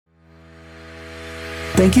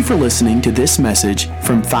Thank you for listening to this message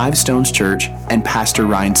from Five Stones Church and Pastor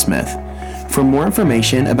Ryan Smith. For more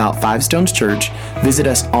information about Five Stones Church, visit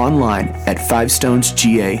us online at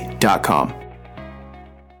fivestonesga.com.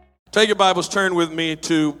 Take your Bibles, turn with me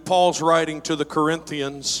to Paul's writing to the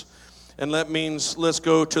Corinthians, and that means let's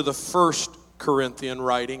go to the first Corinthian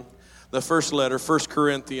writing, the first letter, 1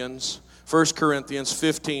 Corinthians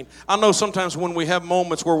 15. I know sometimes when we have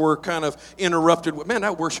moments where we're kind of interrupted, man,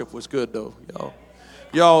 that worship was good though,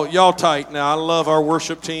 y'all tight now. I love our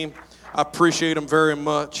worship team. I appreciate them very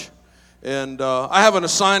much. And I have an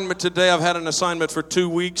assignment today. I've had an assignment for 2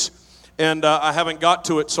 weeks, and I haven't got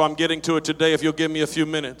to it, so I'm getting to it today if you'll give me a few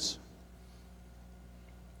minutes.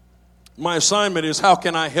 My assignment is, how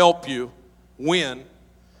can I help you win,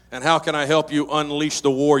 and how can I help you unleash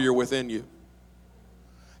the warrior within you?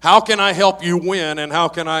 How can I help you win, and how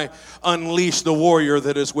can I unleash the warrior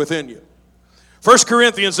that is within you? 1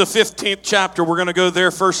 Corinthians, the 15th chapter, we're going to go there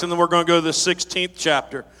first, and then we're going to go to the 16th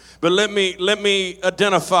chapter. But let me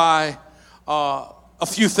identify a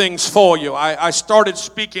few things for you. I started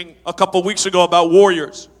speaking a couple weeks ago about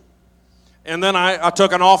warriors. And then I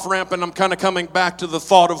took an off-ramp, and I'm kind of coming back to the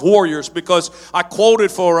thought of warriors, because I quoted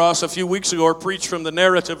for us a few weeks ago, or preached from the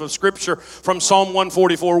narrative of Scripture from Psalm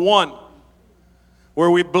 144:1, where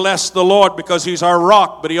we bless the Lord because He's our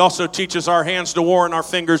rock, but He also teaches our hands to war and our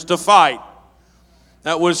fingers to fight.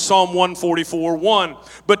 That was Psalm 144:1.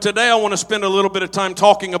 But today I want to spend a little bit of time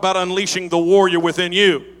talking about unleashing the warrior within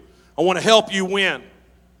you. I want to help you win.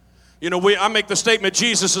 You know, I make the statement,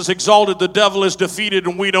 Jesus is exalted, the devil is defeated,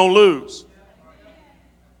 and we don't lose.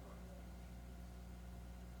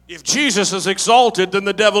 If Jesus is exalted, then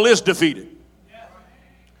the devil is defeated.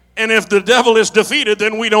 And if the devil is defeated,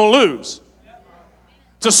 then we don't lose.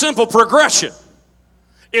 It's a simple progression.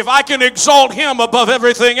 If I can exalt Him above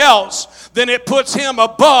everything else, then it puts Him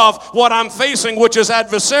above what I'm facing, which is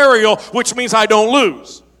adversarial, which means I don't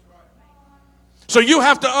lose. So you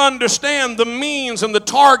have to understand the means and the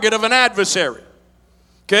target of an adversary.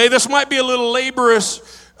 Okay, this might be a little laborious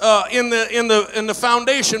in the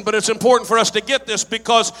foundation, but it's important for us to get this,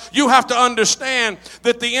 because you have to understand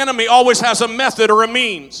that the enemy always has a method or a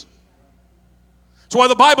means. That's why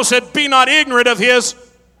the Bible said, be not ignorant of his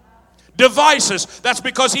devices. That's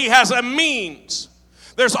because he has a means.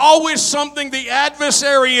 There's always something the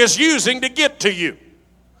adversary is using to get to you.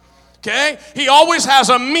 Okay? He always has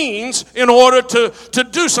a means in order to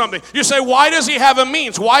do something. You say, why does he have a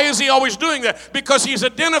means? Why is he always doing that? Because he's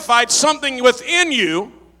identified something within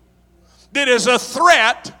you that is a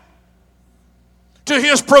threat to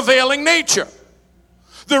his prevailing nature.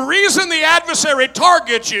 The reason the adversary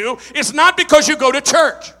targets you is not because you go to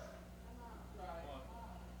church.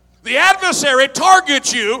 The adversary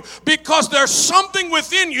targets you because there's something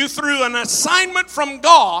within you through an assignment from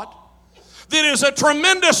God that is a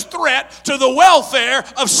tremendous threat to the welfare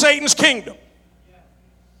of Satan's kingdom.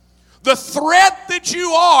 The threat that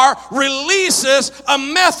you are releases a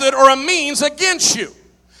method or a means against you.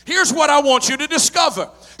 Here's what I want you to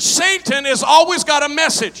discover. Satan has always got a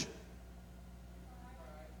message.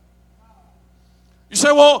 You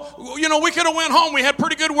say, well, you know, we could have went home. We had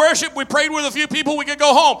pretty good worship. We prayed with a few people. We could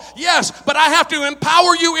go home. Yes, but I have to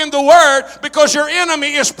empower you in the Word, because your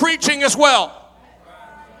enemy is preaching as well.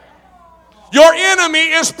 Your enemy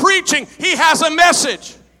is preaching. He has a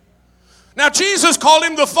message. Now, Jesus called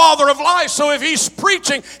him the father of lies. So if he's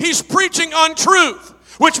preaching untruth,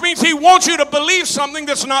 which means he wants you to believe something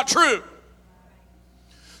that's not true.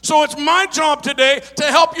 So it's my job today to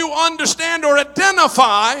help you understand or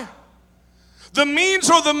identify the means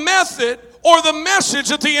or the method or the message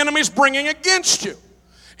that the enemy's bringing against you.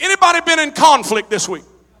 Anybody been in conflict this week?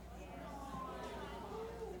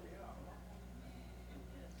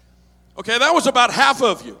 Okay, that was about half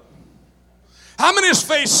of you. How many has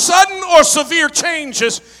faced sudden or severe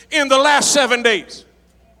changes in the last 7 days?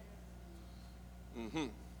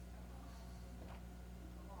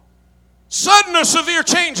 Sudden or severe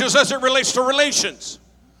changes as it relates to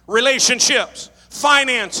relationships,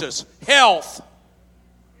 finances, health.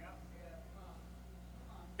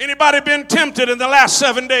 Anybody been tempted in the last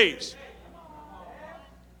 7 days?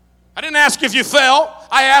 I didn't ask if you fell.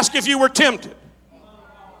 I asked if you were tempted.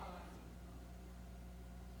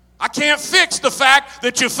 I can't fix the fact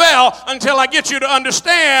that you fell until I get you to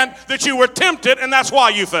understand that you were tempted and that's why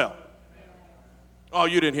you fell. Oh,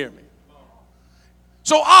 you didn't hear me.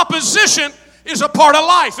 So opposition is a part of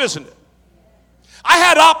life, isn't it? I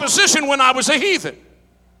had opposition when I was a heathen.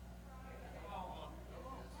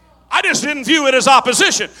 I just didn't view it as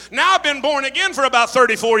opposition. Now I've been born again for about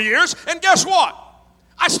 34 years, and guess what?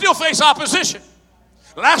 I still face opposition.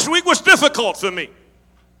 Last week was difficult for me.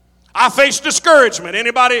 I faced discouragement.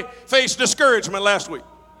 Anybody face discouragement last week?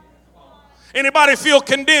 Anybody feel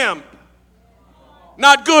condemned?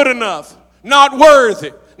 Not good enough, not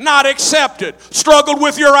worthy, not accepted, struggled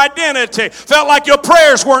with your identity, felt like your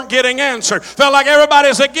prayers weren't getting answered, felt like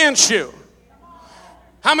everybody's against you.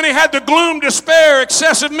 How many had the gloom, despair,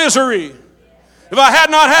 excessive misery? If I had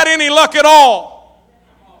not had any luck at all.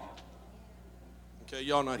 Okay,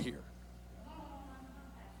 y'all not here.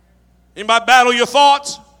 Anybody battle your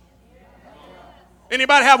thoughts?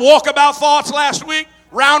 Anybody have walkabout thoughts last week?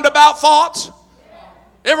 Roundabout thoughts?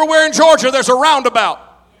 Everywhere in Georgia there's a roundabout.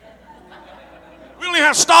 We don't even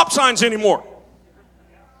have stop signs anymore.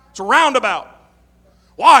 It's a roundabout.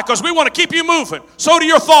 Why? Because we want to keep you moving. So do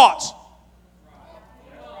your thoughts.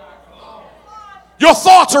 Your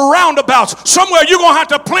thoughts are roundabouts. Somewhere you're going to have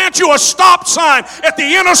to plant you a stop sign at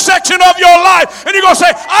the intersection of your life. And you're going to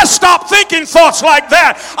say, I stopped thinking thoughts like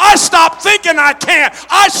that. I stopped thinking I can't.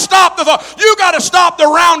 I stopped the thought. You got to stop the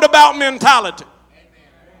roundabout mentality.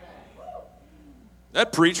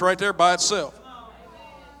 That preach right there by itself.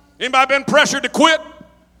 Anybody been pressured to quit?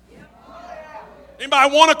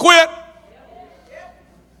 Anybody want to quit?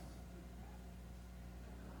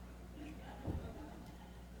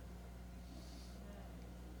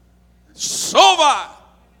 Sova.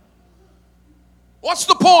 What's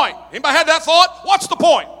the point? Anybody had that thought? What's the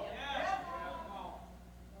point?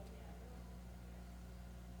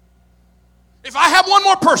 If I have one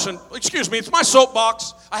more person, excuse me, it's my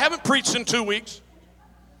soapbox. I haven't preached in 2 weeks,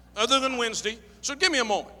 other than Wednesday. So give me a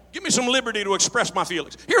moment. Give me some liberty to express my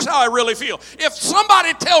feelings. Here's how I really feel. If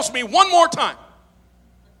somebody tells me one more time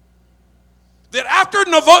that after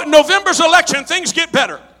November's election things get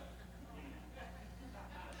better,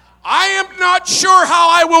 I am not sure how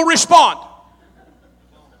I will respond.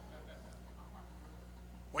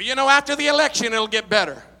 Well, you know, after the election it'll get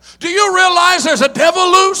better. Do you realize there's a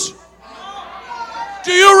devil loose?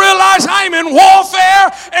 Do you realize I'm in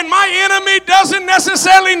warfare and my enemy doesn't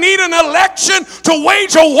necessarily need an election to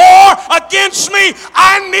wage a war against me?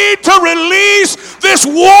 I need to release this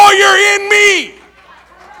warrior in me.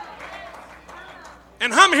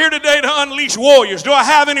 And I'm here today to unleash warriors. Do I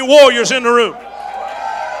have any warriors in the room?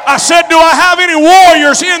 I said, do I have any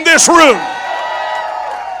warriors in this room?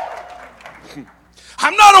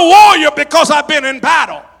 I'm not a warrior because I've been in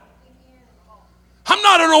battle. I'm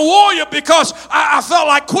not a warrior because I felt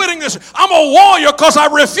like quitting this. I'm a warrior because I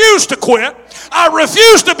refuse to quit. I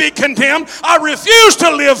refuse to be condemned. I refuse to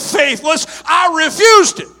live faithless. I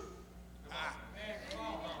refused it.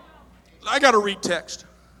 I got to read text.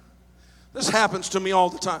 This happens to me all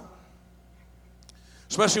the time,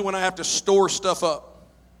 especially when I have to store stuff up.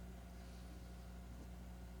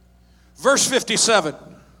 Verse 57,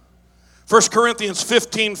 1 Corinthians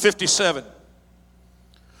 15:57.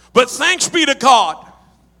 But thanks be to God.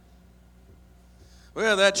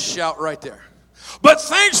 Well, that shout right there. But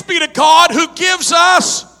thanks be to God who gives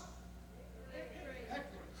us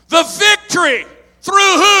the victory through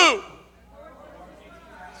who?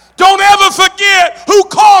 Don't ever forget who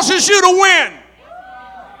causes you to win.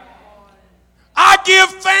 I give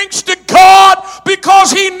thanks to God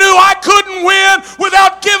because He knew I couldn't win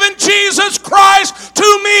without giving Jesus Christ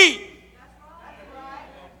to me.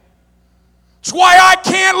 That's why I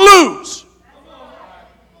can't lose.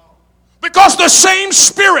 Because the same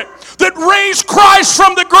Spirit that raised Christ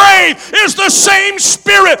from the grave is the same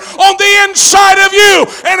Spirit on the inside of you.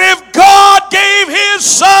 And if God gave His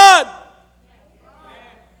Son,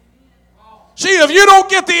 see, if you don't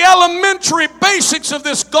get the elementary basics of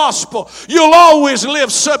this gospel, you'll always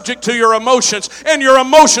live subject to your emotions, and your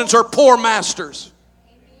emotions are poor masters.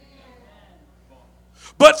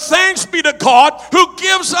 But thanks be to God who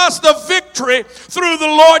gives us the victory through the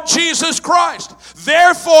Lord Jesus Christ.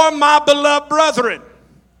 Therefore, my beloved brethren,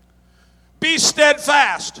 be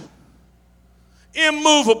steadfast,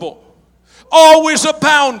 immovable, always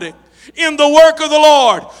abounding in the work of the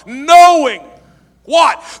Lord, knowing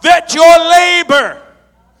what? That your labor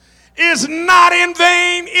is not in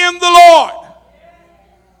vain in the Lord.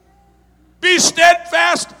 Be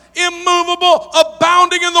steadfast, immovable,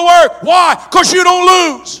 abounding in the work. Why? Because you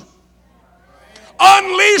don't lose.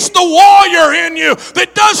 Unleash the warrior in you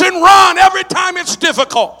that doesn't run every time it's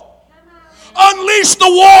difficult. Unleash the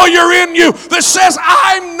warrior in you that says,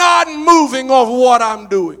 I'm not moving off what I'm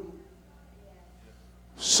doing.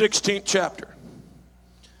 16th chapter.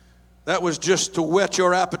 That was just to whet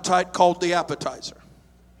your appetite, called the appetizer.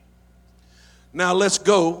 Now let's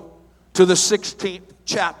go to the 16th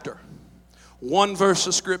chapter. One verse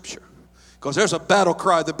of scripture. Because there's a battle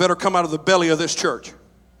cry that better come out of the belly of this church.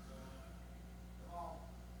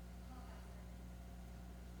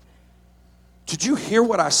 Did you hear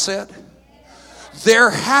what I said? There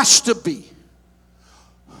has to be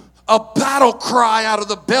a battle cry out of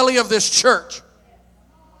the belly of this church,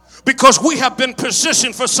 because we have been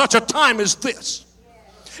positioned for such a time as this.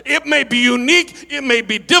 It may be unique, it may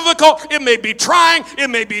be difficult, it may be trying, it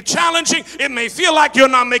may be challenging, it may feel like you're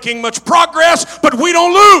not making much progress, but we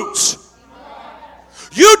don't lose.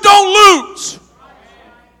 You don't lose.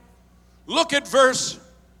 Look at verse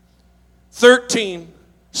 13,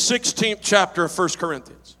 16th chapter of 1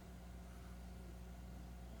 Corinthians.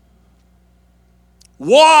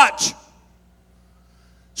 Watch.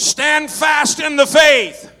 Stand fast in the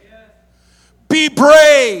faith. Be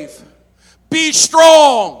brave. Be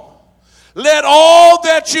strong. Let all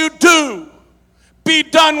that you do be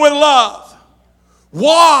done with love.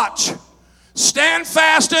 Watch. Stand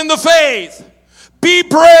fast in the faith. Be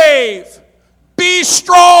brave. Be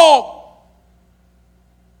strong.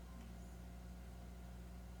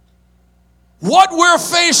 What we're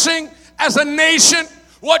facing as a nation,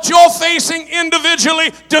 what you're facing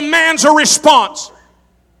individually, demands a response.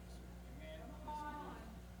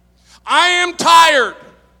 I am tired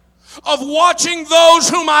of watching those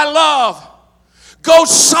whom I love go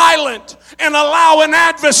silent and allow an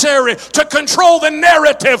adversary to control the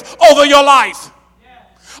narrative over your life.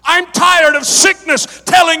 I'm tired of sickness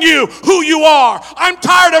telling you who you are. I'm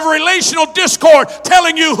tired of relational discord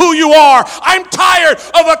telling you who you are. I'm tired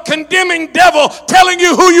of a condemning devil telling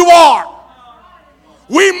you who you are.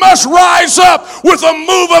 We must rise up with a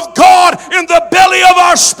move of God in the belly of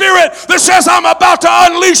our spirit that says, I'm about to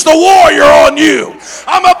unleash the warrior on you.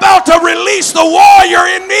 I'm about to release the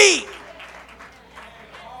warrior in me.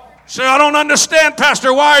 Say, I don't understand,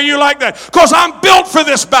 Pastor. Why are you like that? Because I'm built for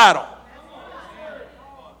this battle.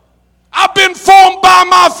 I've been formed by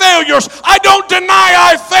my failures. I don't deny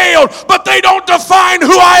I failed, but they don't define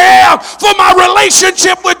who I am. For my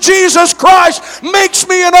relationship with Jesus Christ makes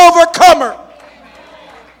me an overcomer.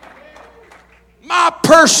 My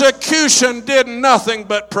persecution did nothing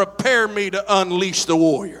but prepare me to unleash the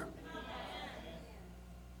warrior.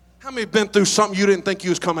 How many have been through something you didn't think you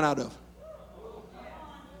was coming out of?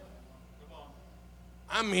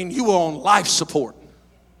 I mean, you were on life support.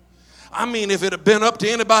 I mean, if it had been up to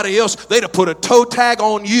anybody else, they'd have put a toe tag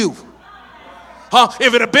on you.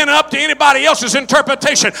 If it had been up to anybody else's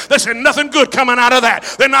interpretation, they said nothing good coming out of that.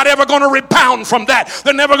 They're not ever going to rebound from that.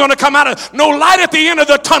 They're never going to come out of no light at the end of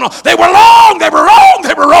the tunnel. They were wrong. They were wrong.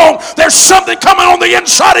 They were wrong. There's something coming on the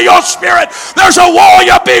inside of your spirit. There's a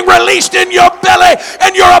warrior being released in your belly,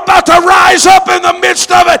 and you're about to rise up in the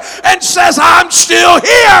midst of it and says, I'm still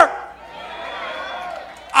here.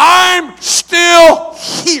 I'm still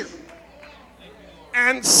here.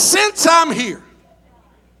 And since I'm here,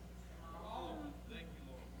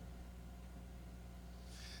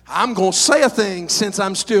 I'm going to say a thing since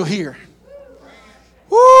I'm still here.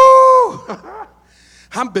 Woo!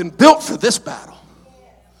 I've been built for this battle.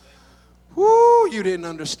 Woo! You didn't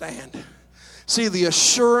understand. See, the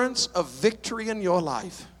assurance of victory in your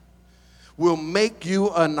life will make you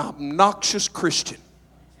an obnoxious Christian.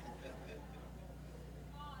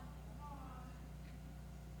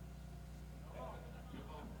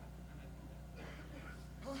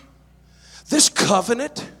 This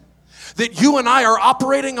covenant that you and I are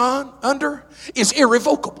operating under is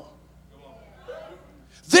irrevocable.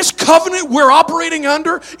 This covenant we're operating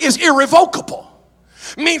under is irrevocable.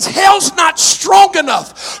 Means hell's not strong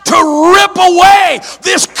enough to rip away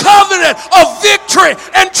this covenant of victory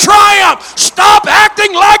and triumph. Stop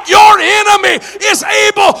acting like your enemy is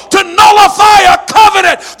able to nullify a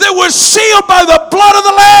covenant that was sealed by the blood of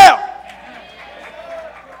the Lamb.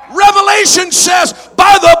 Revelation says,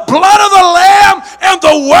 by the blood of the Lamb and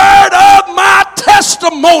the word of my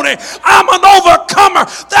testimony, I'm an overcomer.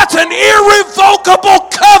 That's an irrevocable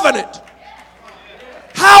covenant.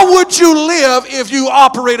 How would you live if you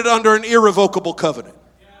operated under an irrevocable covenant?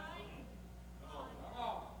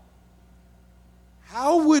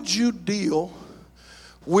 How would you deal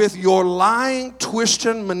with your lying,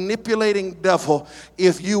 twisting, manipulating devil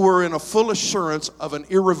if you were in a full assurance of an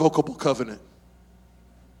irrevocable covenant?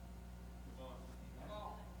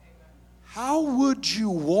 How would you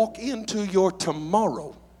walk into your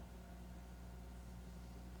tomorrow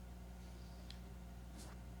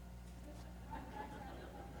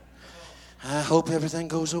I hope everything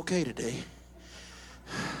goes okay today.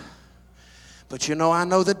 But I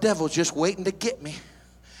know the devil's just waiting to get me.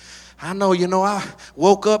 I know, I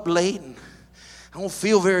woke up late and I don't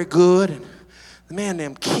feel very good. And man,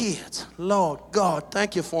 them kids, Lord God,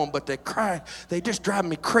 thank you for them. But they cry. They just drive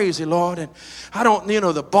me crazy, Lord. And I don't,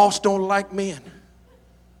 the boss don't like me.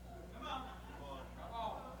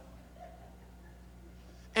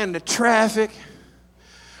 and the traffic.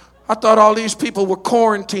 I thought all these people were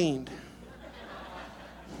quarantined.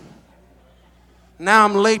 Now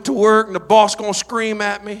I'm late to work and the boss gonna scream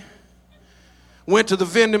at me. Went to the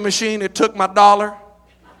vending machine, it took my $1.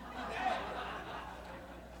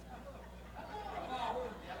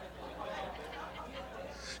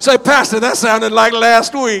 Say, Pastor, that sounded like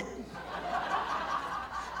last week.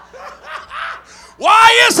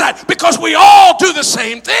 Why is that? Because we all do the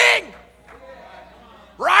same thing.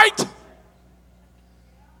 Right?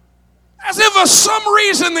 As if for some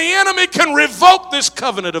reason the enemy can revoke this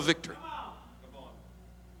covenant of victory.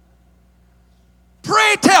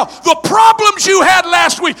 Pray tell, the problems you had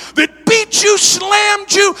last week that beat you,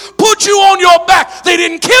 slammed you, put you on your back, they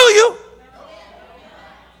didn't kill you.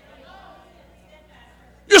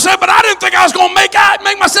 You say, but I didn't think I was going to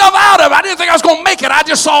make myself out of it. I didn't think I was going to make it. I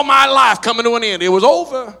just saw my life coming to an end. It was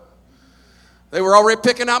over. They were already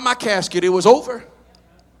picking out my casket. It was over.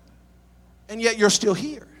 And yet you're still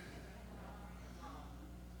here.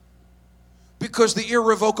 Because the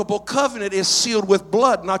irrevocable covenant is sealed with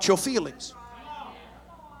blood, not your feelings.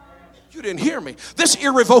 You didn't hear me. This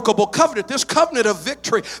irrevocable covenant, this covenant of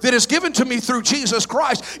victory that is given to me through Jesus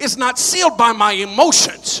Christ is not sealed by my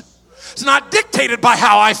emotions. It's not dictated by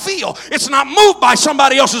how I feel. It's not moved by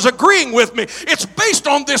somebody else's agreeing with me. It's based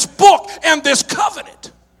on this book and this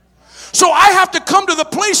covenant. So I have to come to the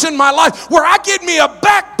place in my life where I get me a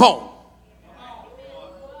backbone.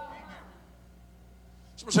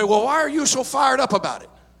 Someone say, well, why are you so fired up about it?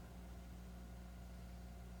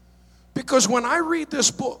 Because when I read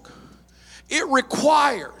this book, it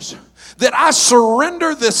requires that I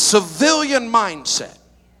surrender this civilian mindset.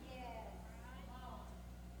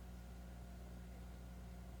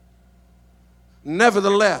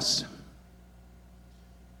 Nevertheless,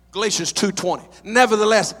 Galatians 2:20.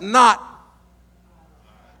 Nevertheless,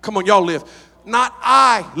 come on, y'all live. Not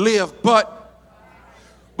I live, but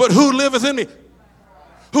who liveth in me?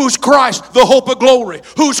 Who's Christ, the hope of glory?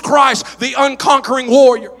 Who's Christ, the unconquering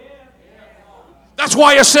warrior? That's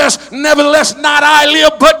why it says, nevertheless, not I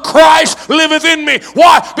live, but Christ liveth in me.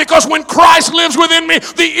 Why? Because when Christ lives within me,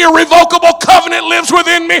 the irrevocable covenant lives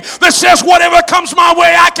within me that says whatever comes my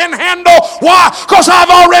way, I can handle. Why? Because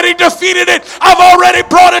I've already defeated it. I've already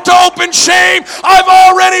brought it to open shame. I've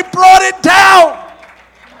already brought it down.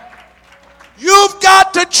 You've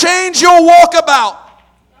got to change your walkabout.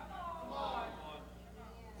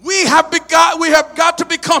 We have got to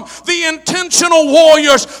become the intentional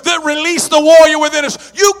warriors that release the warrior within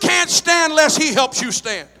us. You can't stand unless he helps you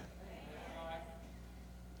stand.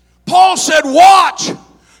 Paul said, watch,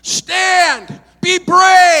 stand, be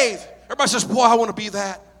brave. Everybody says, boy, I want to be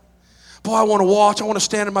that. Boy, I want to watch. I want to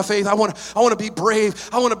stand in my faith. I want to be brave.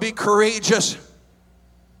 I want to be courageous.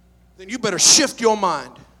 Then you better shift your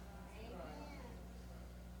mind.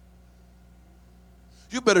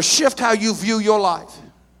 You better shift how you view your life.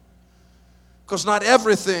 Because not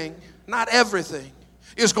everything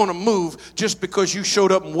is going to move just because you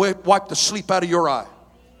showed up and wiped the sleep out of your eye.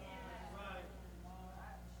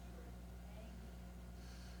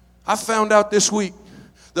 I found out this week,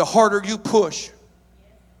 the harder you push,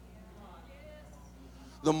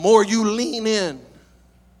 the more you lean in,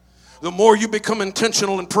 the more you become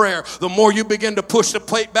intentional in prayer, the more you begin to push the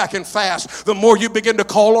plate back and fast, the more you begin to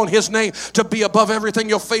call on his name to be above everything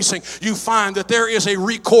you're facing, you find that there is a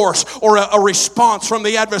recourse or a response from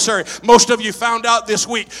the adversary. Most of you found out this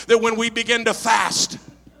week that when we begin to fast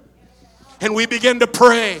and we begin to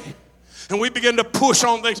pray and we begin to push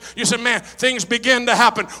on things, you say, man, things begin to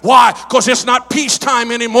happen. Why? Because it's not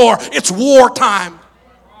peacetime anymore. It's wartime.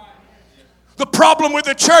 The problem with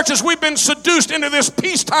the church is we've been seduced into this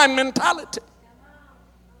peacetime mentality.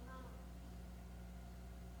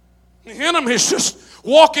 The enemy is just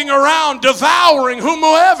walking around devouring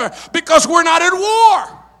whomever because we're not at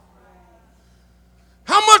war.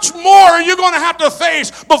 How much more are you going to have to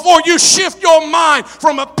face before you shift your mind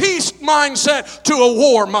from a peace mindset to a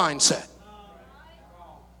war mindset?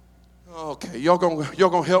 Okay, y'all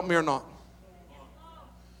gonna help me or not?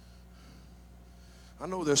 I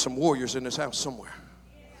know there's some warriors in this house somewhere.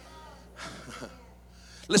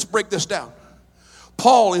 Let's break this down.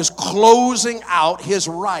 Paul is closing out his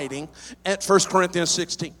writing at 1 Corinthians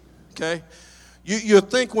 16. Okay? You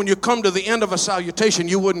think when you come to the end of a salutation,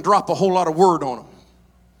 you wouldn't drop a whole lot of word on them.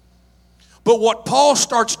 But what Paul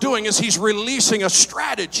starts doing is he's releasing a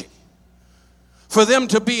strategy for them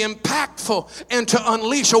to be impactful and to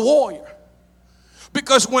unleash a warrior.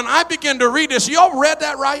 Because when I begin to read this, y'all read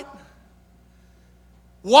that right?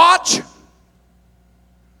 Watch.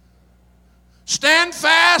 Stand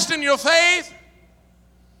fast in your faith.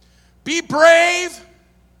 Be brave.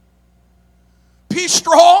 Be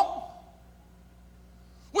strong.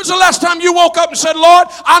 When's the last time you woke up and said, Lord,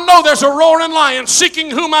 I know there's a roaring lion seeking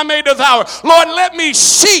whom I may devour. Lord, let me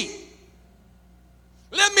see.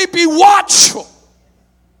 Let me be watchful.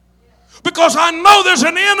 Because I know there's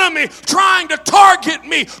an enemy trying to target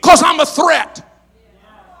me because I'm a threat.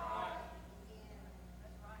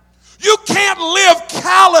 You can't live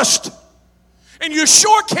calloused, and you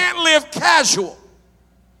sure can't live casual,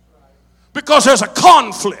 because there's a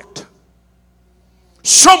conflict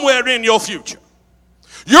somewhere in your future.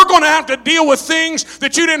 You're going to have to deal with things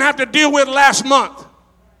that you didn't have to deal with last month.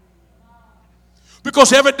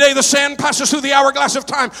 Because every day the sand passes through the hourglass of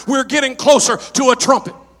time, we're getting closer to a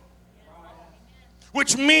trumpet.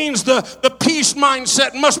 Which means the peace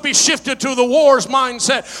mindset must be shifted to the wars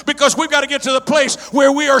mindset, because we've got to get to the place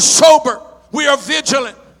where we are sober, we are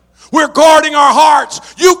vigilant, we're guarding our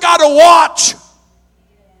hearts. You got to watch.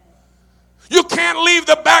 You can't leave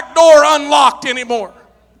the back door unlocked anymore.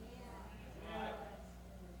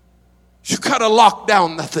 You got to lock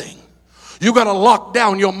down the thing. You got to lock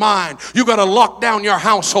down your mind. You got to lock down your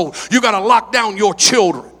household. You got to lock down your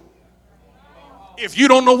children. If you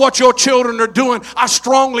don't know what your children are doing, I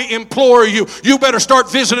strongly implore you, you better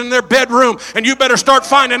start visiting their bedroom, and you better start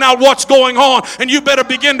finding out what's going on, and you better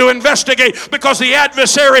begin to investigate, because the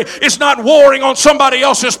adversary is not warring on somebody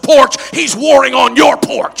else's porch. He's warring on your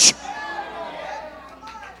porch.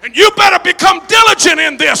 And you better become diligent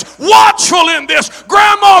in this, watchful in this.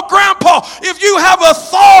 Grandma, grandpa, if you have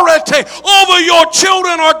authority over your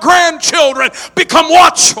children or grandchildren, become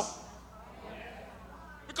watchful.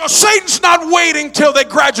 Because Satan's not waiting till they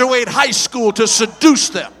graduate high school to seduce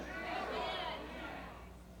them.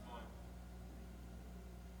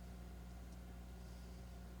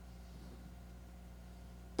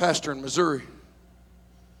 Pastor in Missouri,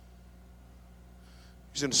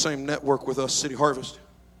 he's in the same network with us, City Harvest.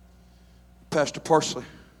 Pastor Parsley,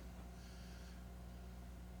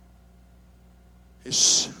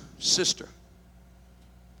 his sister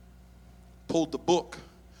pulled the book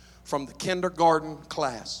from the kindergarten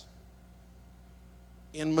class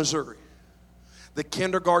in Missouri. The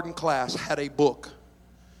kindergarten class had a book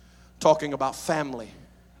talking about family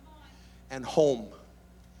and home.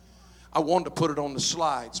 I wanted to put it on the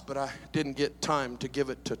slides, but I didn't get time to give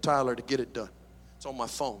it to Tyler to get it done. It's on my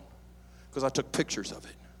phone because I took pictures of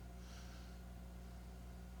it.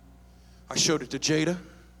 I showed it to Jada,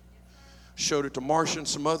 showed it to Marsha and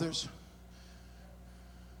some others.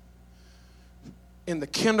 In the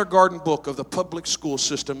kindergarten book of the public school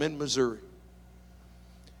system in Missouri,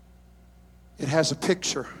 it has a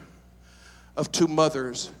picture of two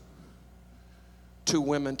mothers, two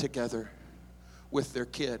women together with their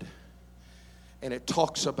kid. And it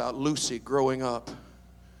talks about Lucy growing up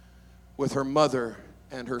with her mother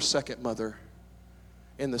and her second mother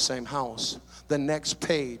in the same house. The next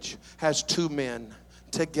page has two men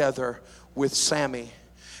together with Sammy.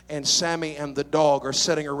 And Sammy and the dog are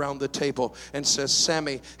sitting around the table, and says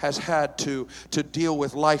Sammy has had to deal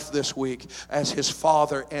with life this week as his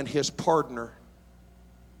father and his partner.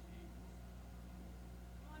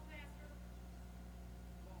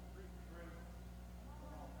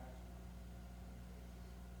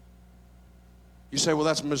 You say, well,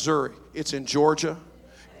 that's Missouri. It's in Georgia.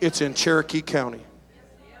 It's in Cherokee County.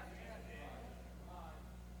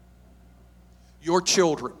 Your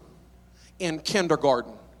children in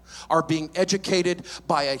kindergarten are being educated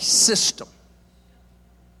by a system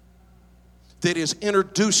that is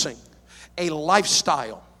introducing a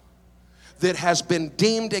lifestyle that has been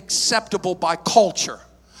deemed acceptable by culture,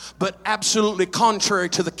 but absolutely contrary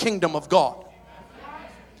to the kingdom of God.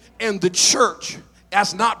 And the church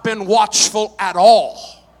has not been watchful at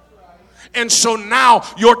all. And so now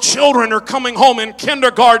your children are coming home in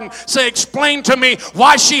kindergarten, say, explain to me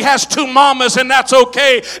why she has two mamas and that's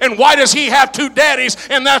okay, and why does he have two daddies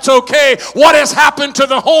and that's okay. What has happened to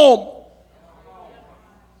the home?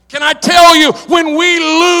 Can I tell you, when we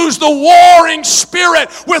lose the warring spirit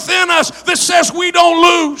within us that says we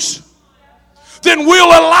don't lose, then we'll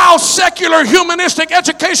allow secular humanistic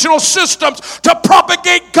educational systems to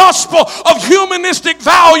propagate gospel of humanistic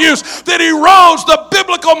values that erodes the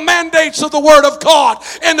biblical mandates of the Word of God.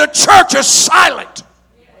 And the church is silent.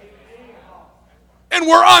 And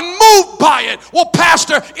we're unmoved by it. Well,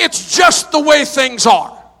 Pastor, it's just the way things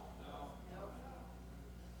are.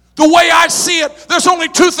 The way I see it, there's only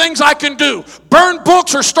two things I can do: burn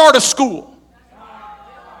books or start a school.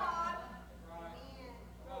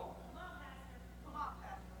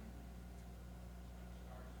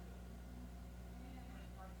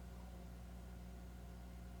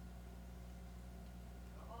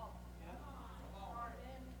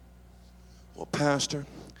 Well, Pastor,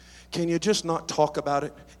 Can you just not talk about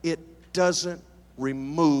it? It doesn't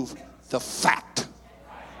remove the fact.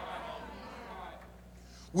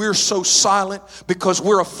 We're so silent because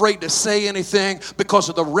we're afraid to say anything because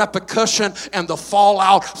of the repercussion and the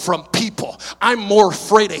fallout from people. I'm more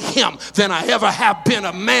afraid of him than I ever have been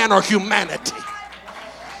of man or humanity.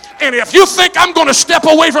 And if you think I'm going to step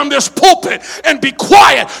away from this pulpit and be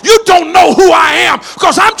quiet, you don't know who I am,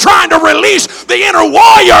 because I'm trying to release the inner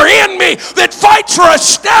warrior in me that fights for a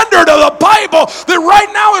standard of the Bible that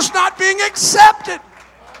right now is not being accepted.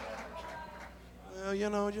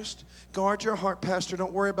 Well, just guard your heart, Pastor.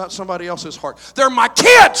 Don't worry about somebody else's heart. They're my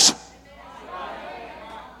kids.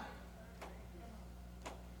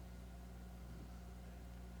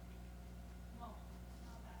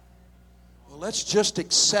 Well, let's just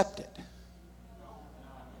accept it.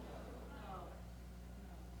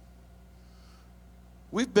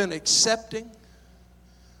 We've been accepting,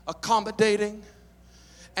 accommodating,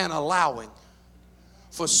 and allowing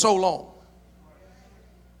for so long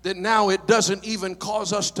that now it doesn't even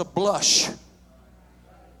cause us to blush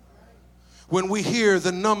when we hear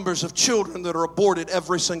the numbers of children that are aborted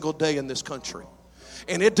every single day in this country.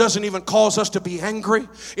 And it doesn't even cause us to be angry.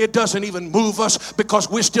 It doesn't even move us, because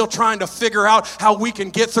we're still trying to figure out how we can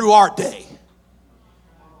get through our day.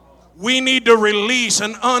 We need to release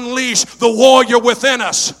and unleash the warrior within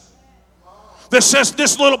us that says,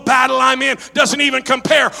 this little battle I'm in doesn't even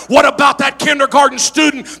compare. What about that kindergarten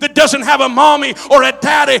student that doesn't have a mommy or a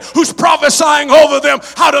daddy who's prophesying over them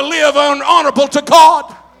how to live honorable to God?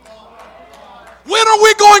 When are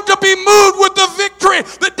we going to be moved with the victory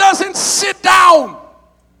that doesn't sit down?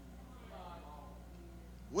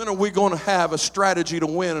 When are we going to have a strategy to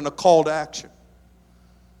win and a call to action?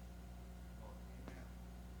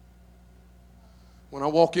 When I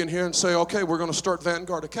walk in here and say, okay, we're going to start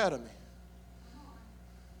Vanguard Academy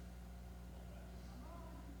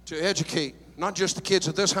to educate not just the kids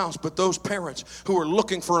at this house, but those parents who are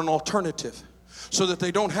looking for an alternative, so that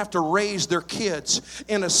they don't have to raise their kids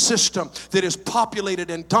in a system that is populated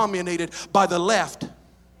and dominated by the left.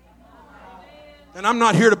 And I'm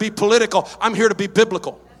not here to be political. I'm here to be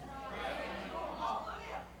biblical.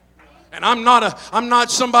 And I'm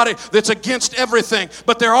not somebody that's against everything,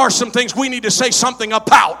 but there are some things we need to say something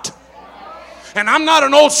about. And I'm not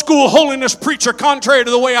an old school holiness preacher, contrary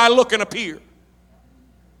to the way I look and appear.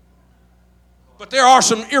 But there are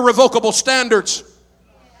some irrevocable standards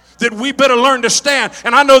that we better learn to stand.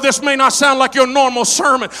 And I know this may not sound like your normal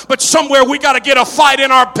sermon, but somewhere we got to get a fight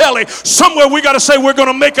in our belly. Somewhere we got to say we're going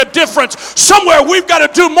to make a difference. Somewhere we've got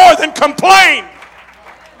to do more than complain.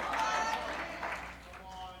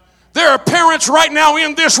 There are parents right now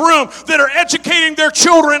in this room that are educating their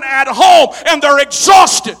children at home, and they're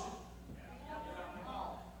exhausted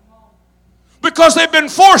because they've been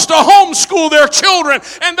forced to homeschool their children,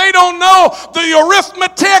 and they don't know the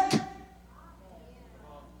arithmetic.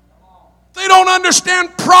 They don't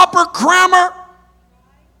understand proper grammar.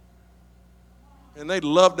 And they'd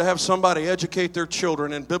love to have somebody educate their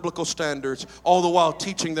children in biblical standards, all the while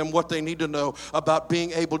teaching them what they need to know about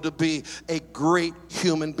being able to be a great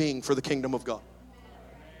human being for the kingdom of God.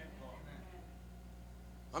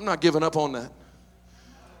 I'm not giving up on that.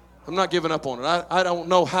 I'm not giving up on it. I don't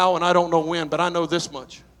know how and I don't know when, but I know this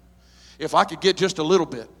much. If I could get just a little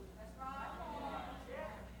bit.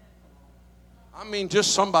 I mean,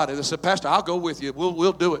 just somebody that said, Pastor, I'll go with you.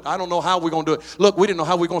 We'll do it. I don't know how we're going to do it. Look, we didn't know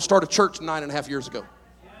how we were going to start a church 9.5 years ago.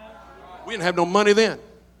 We didn't have no money then.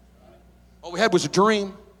 All we had was a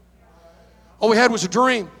dream. All we had was a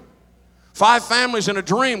dream. 5 families in a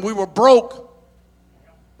dream. We were broke.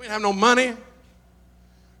 We didn't have no money.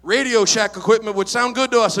 Radio Shack equipment would sound good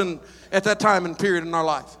to us at that time and period in our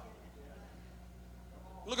life.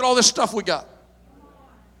 Look at all this stuff we got.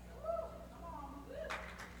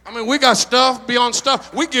 I mean, we got stuff beyond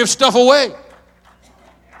stuff. We give stuff away.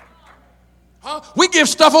 We give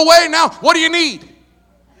stuff away now. What do you need?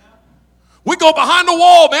 We go behind the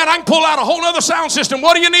wall, man. I can pull out a whole other sound system.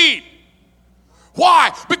 What do you need?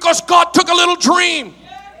 Why? Because God took a little dream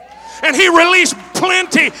and He released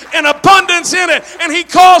plenty and abundance in it, and He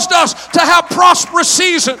caused us to have prosperous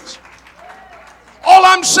seasons. All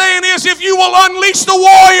I'm saying is, if you will unleash the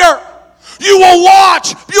warrior, you will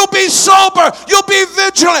watch, you'll be sober, you'll be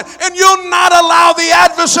vigilant, and you'll not allow the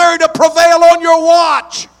adversary to prevail on your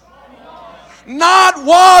watch. Not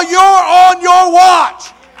while you're on your watch.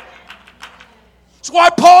 That's why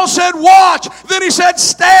Paul said watch, then he said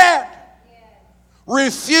stand.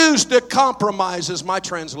 Refuse to compromise is my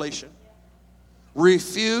translation.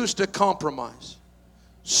 Refuse to compromise.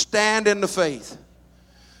 Stand in the faith.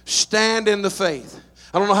 Stand in the faith.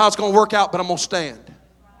 I don't know how it's going to work out, but I'm going to stand.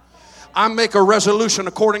 I make a resolution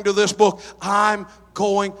according to this book. I'm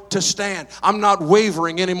going to stand. I'm not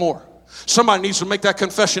wavering anymore. Somebody needs to make that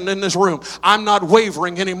confession in this room. I'm not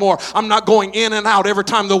wavering anymore. I'm not going in and out every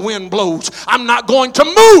time the wind blows. I'm not going to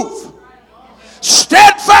move.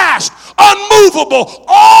 Steadfast, unmovable,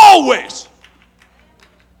 always.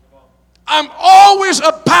 I'm always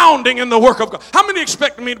abounding in the work of God. How many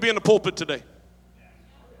expect me to be in the pulpit today?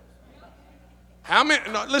 How many?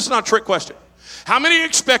 No, this is not a trick question. How many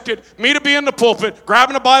expected me to be in the pulpit,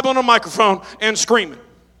 grabbing a Bible and a microphone and screaming?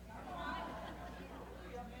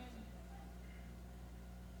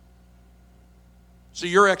 So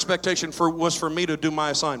your expectation was for me to do my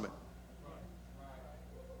assignment.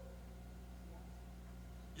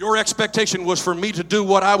 Your expectation was for me to do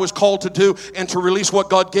what I was called to do and to release what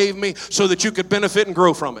God gave me so that you could benefit and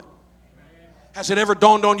grow from it. Has it ever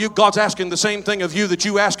dawned on you God's asking the same thing of you that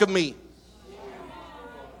you ask of me?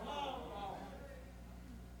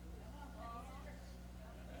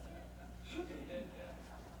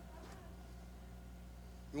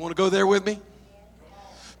 You want to go there with me?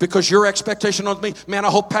 Because your expectation on me, man, I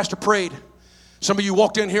hope Pastor prayed. Some of you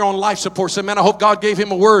walked in here on life support, said, man, I hope God gave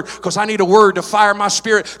him a word because I need a word to fire my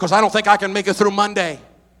spirit because I don't think I can make it through Monday.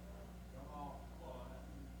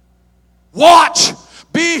 Watch.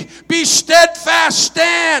 Be steadfast.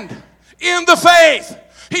 Stand in the faith.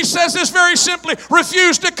 He says this very simply.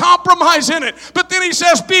 Refuse to compromise in it. But then he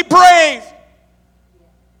says, be brave.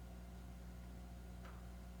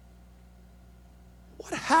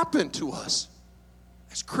 What happened to us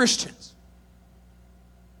as Christians?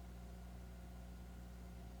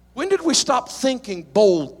 When did we stop thinking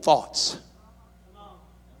bold thoughts?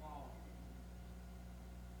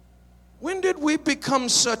 When did we become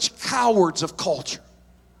such cowards of culture?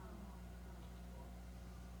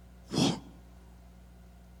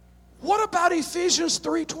 What about Ephesians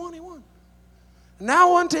 3:21?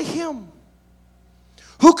 Now unto him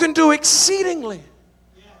who can do exceedingly.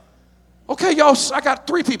 Okay, y'all, I got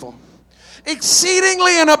 3 people.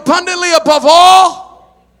 Exceedingly and abundantly above all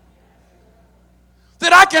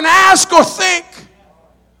that I can ask or think.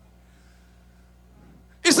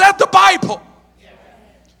 Is that the Bible?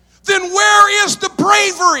 Then where is the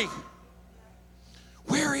bravery?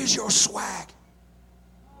 Where is your swag?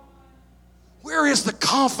 Where is the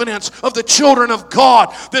confidence of the children of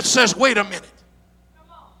God that says, wait a minute.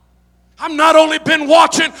 I've not only been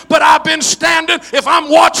watching, but I've been standing. If I'm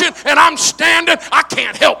watching and I'm standing, I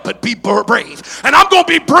can't help but be brave. And I'm going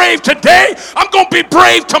to be brave today. I'm going to be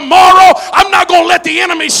brave tomorrow. I'm not going to let the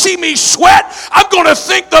enemy see me sweat. I'm going to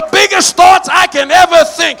think the biggest thoughts I can ever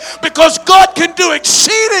think because God can do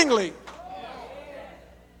exceedingly.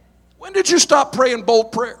 When did you stop praying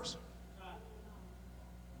bold prayers?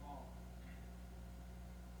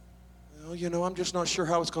 Well, you know, I'm just not sure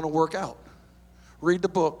how it's going to work out. Read the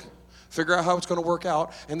book. Figure out how it's going to work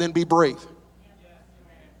out, and then be brave.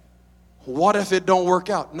 What if it don't work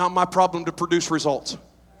out? Not my problem to produce results.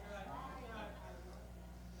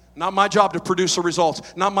 Not my job to produce the results.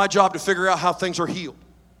 Not my job to figure out how things are healed.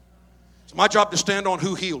 It's my job to stand on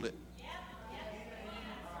who healed it.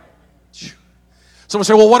 Someone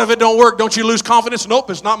say, well, what if it don't work? Don't you lose confidence? Nope,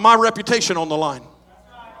 it's not my reputation on the line.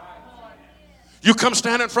 You come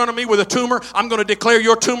stand in front of me with a tumor, I'm going to declare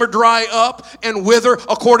your tumor dry up and wither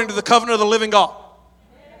according to the covenant of the living God.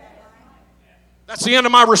 That's the end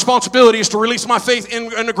of my responsibility, is to release my faith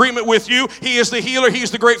in agreement with you. He is the healer, he's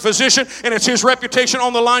the great physician, and it's his reputation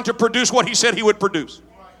on the line to produce what he said he would produce.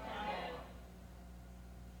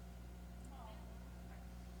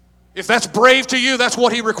 If that's brave to you, that's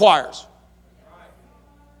what he requires.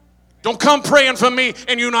 Don't come praying for me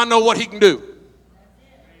and you not know what he can do.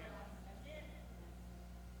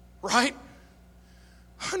 Right?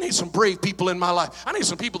 I need some brave people in my life. I need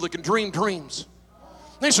some people that can dream dreams.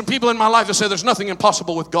 I need some people in my life that say there's nothing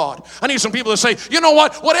impossible with God. I need some people that say, you know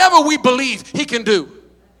what? Whatever we believe, he can do.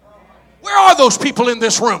 Where are those people in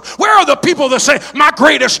this room? Where are the people that say, my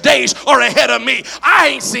greatest days are ahead of me? I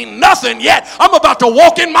ain't seen nothing yet. I'm about to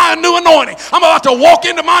walk in my new anointing. I'm about to walk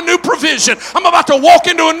into my new provision. I'm about to walk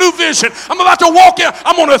into a new vision. I'm about to walk in.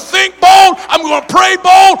 I'm going to think bold. I'm going to pray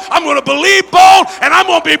bold. I'm going to believe bold. And I'm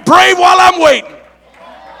going to be brave while I'm waiting.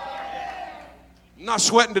 I'm not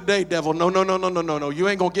sweating today, devil. No. You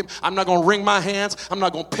ain't going to get, I'm not going to wring my hands. I'm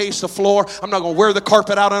not going to pace the floor. I'm not going to wear the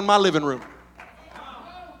carpet out in my living room.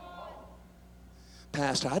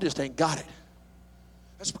 Pastor, I just ain't got it.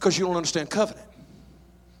 That's because you don't understand covenant.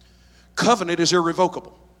 Covenant is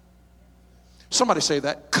irrevocable. Somebody say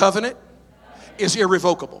that. Covenant is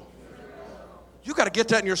irrevocable. You got to get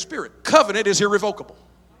that in your spirit. Covenant is irrevocable.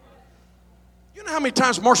 You know how many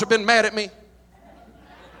times Marsha been mad at me?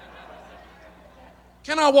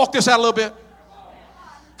 Can I walk this out a little bit?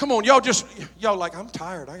 Come on, y'all like, I'm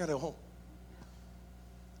tired. I got to go home.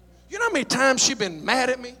 You know how many times she's been mad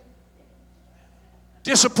at me?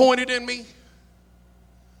 Disappointed in me?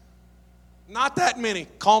 Not that many.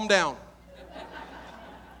 Calm down.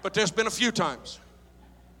 But there's been a few times.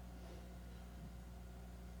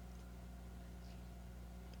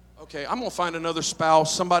 Okay, I'm going to find another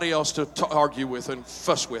spouse, somebody else to argue with and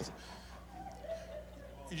fuss with.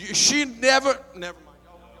 She never mind.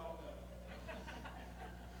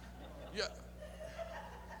 Yeah.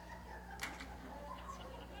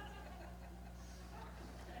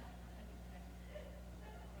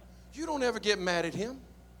 You don't ever get mad at him.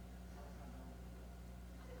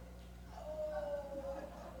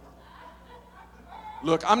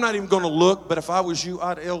 Look, I'm not even going to look, but if I was you,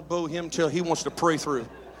 I'd elbow him till he wants to pray through.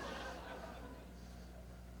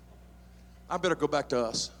 I better go back to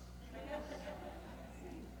us.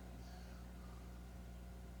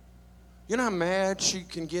 You know how mad she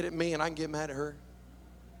can get at me and I can get mad at her?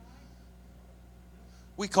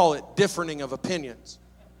 We call it differing of opinions.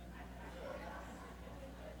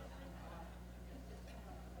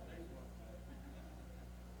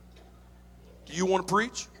 Do you want to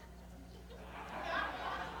preach?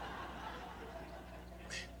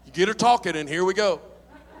 You get her talking and here we go.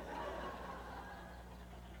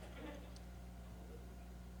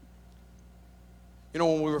 You know,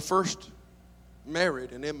 when we were first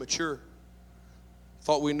married and immature,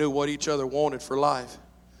 thought we knew what each other wanted for life,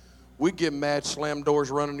 we'd get mad, slam doors,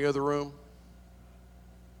 run in the other room.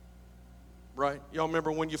 Right? Y'all remember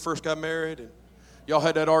when you first got married and y'all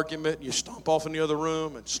had that argument and you stomp off in the other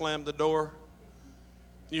room and slam the door?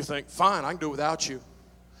 You think, fine, I can do it without you.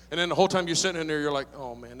 And then the whole time you're sitting in there, you're like,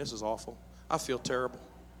 oh man, this is awful. I feel terrible.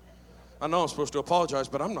 I know I'm supposed to apologize,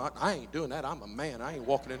 but I'm not. I ain't doing that. I'm a man. I ain't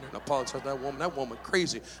walking in there and apologizing to that woman. That woman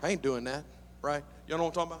crazy. I ain't doing that, right? You know what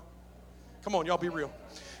I'm talking about? Come on, y'all be real.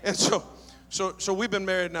 And so we've been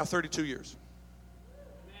married now 32 years.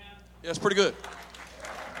 Yeah, it's pretty good.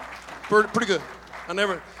 Pretty good.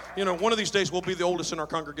 One of these days we'll be the oldest in our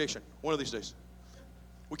congregation. One of these days.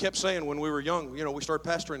 We kept saying when we were young, we started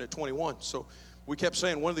pastoring at 21. So we kept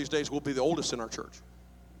saying one of these days we'll be the oldest in our church.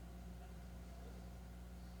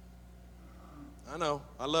 I know.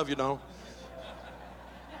 I love you, Donald.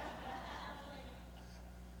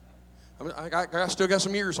 I still got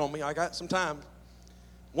some years on me. I got some time.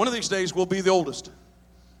 One of these days, we'll be the oldest.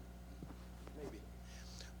 Maybe.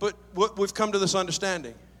 But we've come to this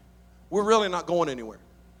understanding. We're really not going anywhere.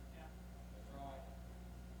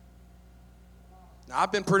 Now,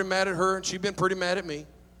 I've been pretty mad at her, and she's been pretty mad at me.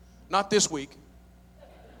 Not this week.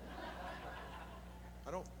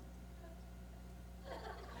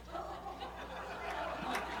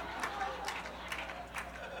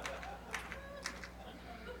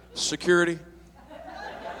 Security.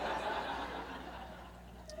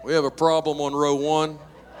 We have a problem on row 1.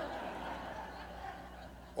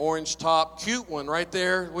 Orange top, cute one right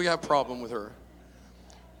there. We have a problem with her.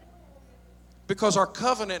 Because our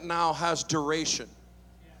covenant now has duration.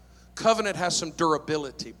 Covenant has some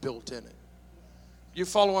durability built in it. You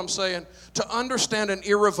follow what I'm saying? To understand an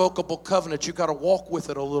irrevocable covenant, you got to walk with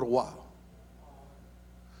it a little while.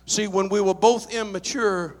 See, when we were both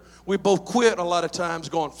immature, we both quit a lot of times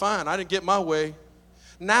going, fine, I didn't get my way.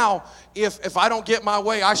 Now, if I don't get my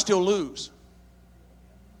way, I still lose.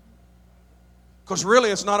 Because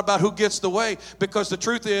really, it's not about who gets the way. Because the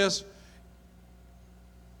truth is,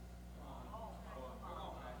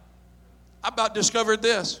 I about discovered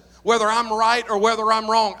this. Whether I'm right or whether I'm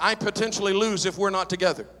wrong, I potentially lose if we're not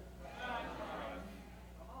together.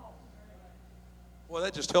 Well,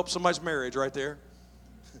 that just helps somebody's marriage right there.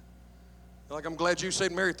 Like, I'm glad you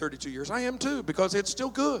stayed married 32 years. I am too, because it's still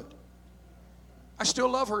good. I still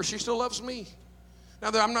love her. She still loves me. Now,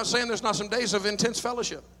 I'm not saying there's not some days of intense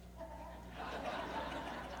fellowship.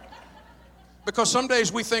 Because some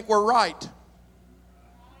days we think we're right.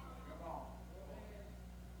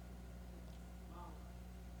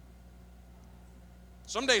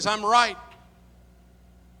 Some days I'm right.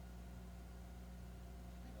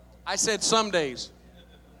 I said some days.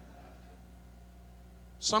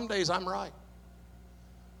 Some days I'm right.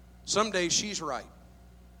 Some days she's right.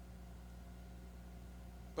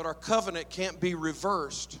 But our covenant can't be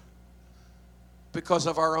reversed because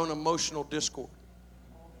of our own emotional discord.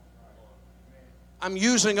 I'm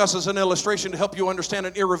using us as an illustration to help you understand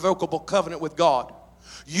an irrevocable covenant with God.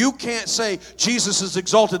 You can't say Jesus is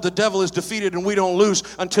exalted, the devil is defeated, and we don't lose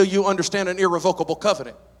until you understand an irrevocable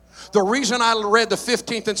covenant. The reason I read the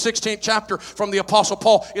 15th and 16th chapter from the Apostle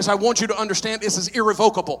Paul is I want you to understand this is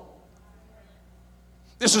irrevocable.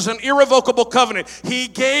 This is an irrevocable covenant. He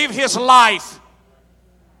gave his life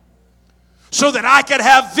so that I could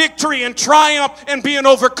have victory and triumph and be an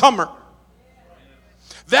overcomer.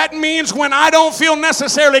 That means when I don't feel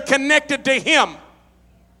necessarily connected to Him,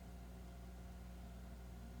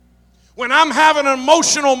 when I'm having an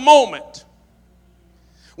emotional moment,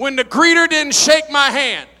 when the greeter didn't shake my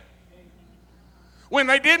hand, when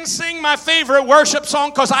they didn't sing my favorite worship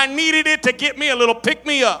song because I needed it to get me a little pick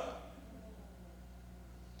me up,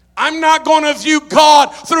 I'm not going to view God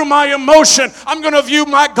through my emotion. I'm going to view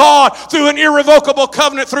my God through an irrevocable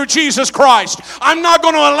covenant through Jesus Christ. I'm not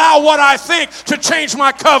going to allow what I think to change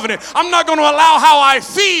my covenant. I'm not going to allow how I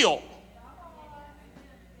feel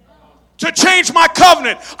to change my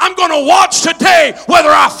covenant. I'm going to watch today whether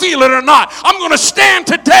I feel it or not. I'm going to stand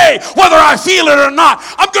today whether I feel it or not.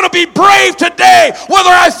 I'm going to be brave today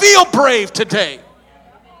whether I feel brave today.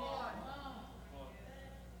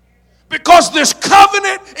 Because this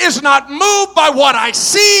covenant is not moved by what I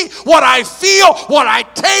see, what I feel, what I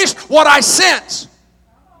taste, what I sense.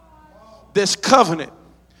 This covenant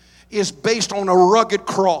is based on a rugged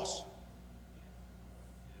cross.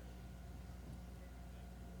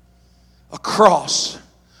 A cross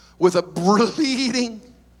with a bleeding,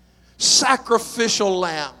 sacrificial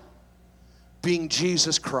lamb being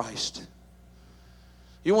Jesus Christ.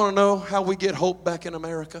 You want to know how we get hope back in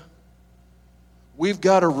America? We've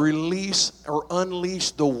got to release or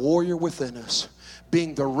unleash the warrior within us,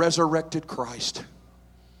 being the resurrected Christ.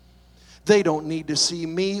 They don't need to see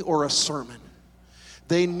me or a sermon.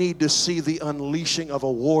 They need to see the unleashing of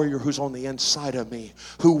a warrior who's on the inside of me,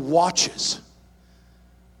 who watches,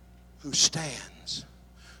 who stands,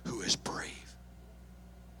 who is brave.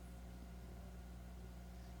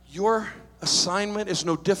 Your assignment is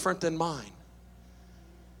no different than mine.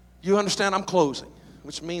 You understand? I'm closing,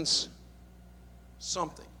 which means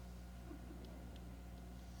something.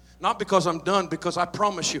 Not because I'm done, because I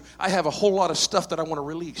promise you, I have a whole lot of stuff that I want to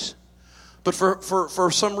release. But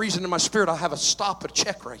for some reason in my spirit, I have a stop, a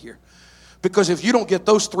check right here. Because if you don't get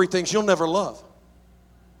those three things, you'll never love.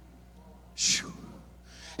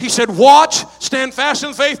 He said, watch, stand fast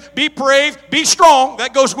in faith, be brave, be strong.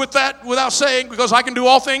 That goes with that without saying, because I can do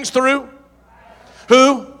all things through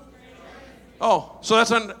who? Oh, so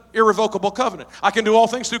that's an irrevocable covenant. I can do all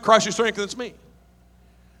things through Christ who strengthens me.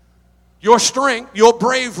 Your strength, your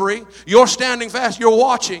bravery, your standing fast, your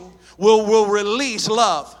watching will release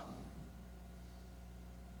love.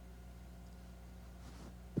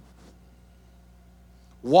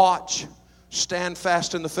 Watch, stand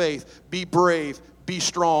fast in the faith, be brave, be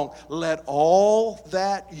strong. Let all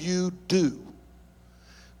that you do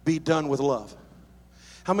be done with love.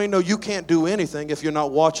 How many know you can't do anything if you're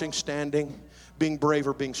not watching, standing, being brave,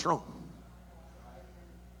 or being strong?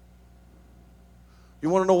 You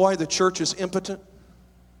want to know why the church is impotent?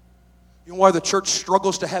 You know why the church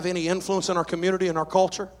struggles to have any influence in our community and our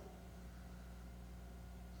culture?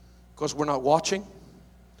 Because we're not watching,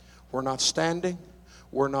 we're not standing,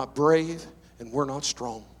 we're not brave, and we're not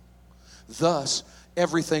strong. Thus,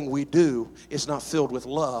 everything we do is not filled with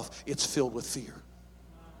love, it's filled with fear.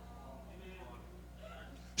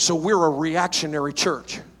 So we're a reactionary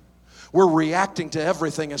church. We're reacting to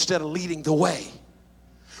everything instead of leading the way.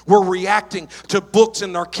 We're reacting to books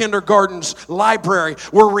in our kindergarten's library.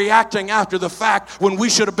 We're reacting after the fact when we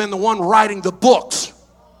should have been the one writing the books.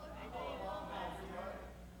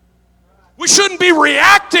 We shouldn't be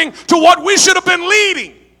reacting to what we should have been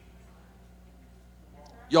leading.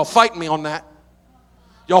 Y'all fight me on that.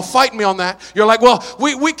 Y'all fight me on that. You're like, well,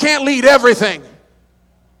 we can't lead everything.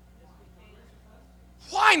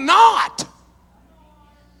 Why not?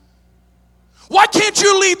 Why can't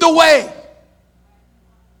you lead the way?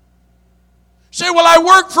 Say, well, I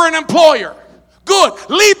work for an employer. Good.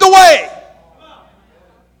 Lead the way.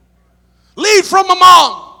 Lead from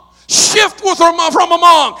among. Shift from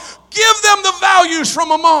among. Give them the values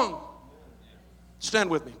from among. Stand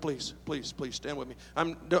with me, please. Please, please stand with me.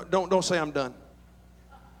 Don't say I'm done.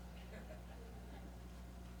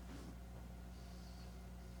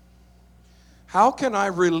 How can I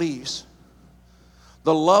release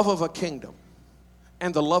the love of a kingdom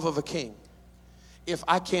and the love of a king if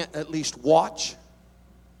I can't at least watch,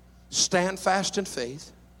 stand fast in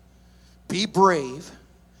faith, be brave,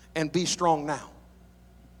 and be strong now?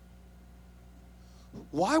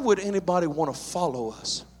 Why would anybody want to follow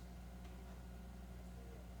us?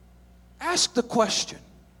 Ask the question.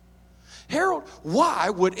 Harold, why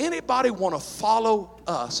would anybody want to follow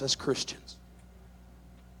us as Christians?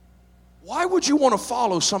 Why would you want to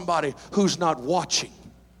follow somebody who's not watching,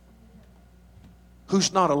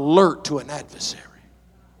 who's not alert to an adversary?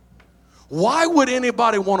 Why would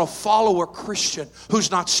anybody want to follow a Christian who's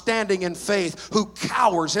not standing in faith, who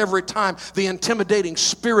cowers every time the intimidating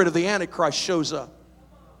spirit of the Antichrist shows up?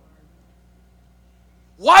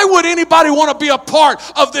 Why would anybody want to be a part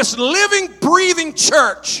of this living, breathing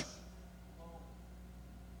church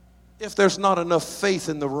if there's not enough faith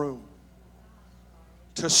in the room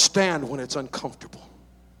to stand when it's uncomfortable?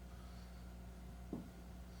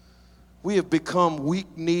 We have become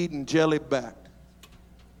weak-kneed and jelly-backed.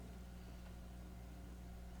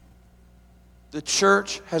 The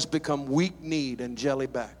church has become weak-kneed and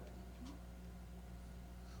jelly-backed.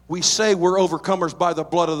 We say we're overcomers by the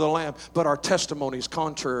blood of the Lamb, but our testimony is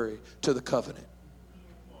contrary to the covenant.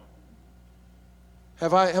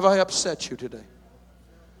 Have I upset you today?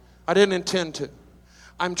 I didn't intend to.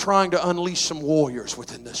 I'm trying to unleash some warriors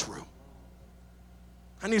within this room.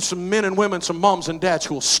 I need some men and women, some moms and dads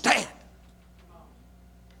who will stand.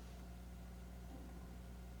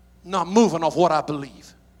 Not moving off what I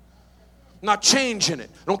believe. Not changing it.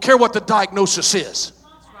 I don't care what the diagnosis is.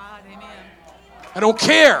 I don't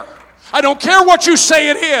care. I don't care what you say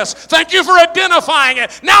it is. Thank you for identifying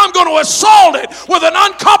it. Now I'm going to assault it with an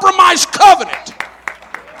uncompromised covenant.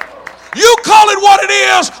 You call it what it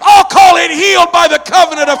is, I'll call it healed by the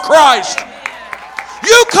covenant of Christ.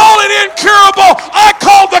 You call it incurable, I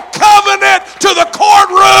call the covenant to the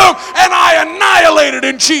courtroom and I annihilate it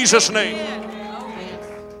in Jesus' name.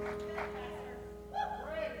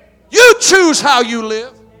 You choose how you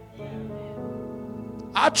live.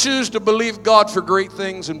 I choose to believe God for great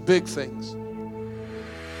things and big things.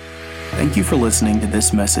 Thank you for listening to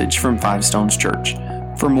this message from Five Stones Church.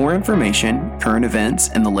 For more information, current events,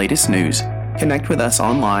 and the latest news, connect with us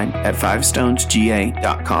online at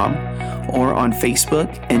fivestonesga.com or on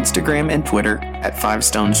Facebook, Instagram, and Twitter at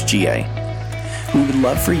fivestonesga. We would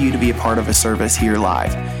love for you to be a part of a service here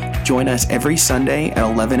live. Join us every Sunday at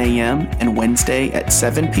 11 a.m. and Wednesday at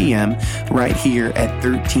 7 p.m. right here at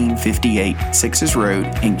 1358 Sixes Road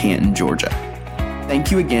in Canton, Georgia.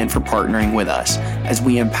 Thank you again for partnering with us as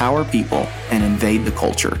we empower people and invade the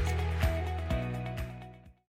culture.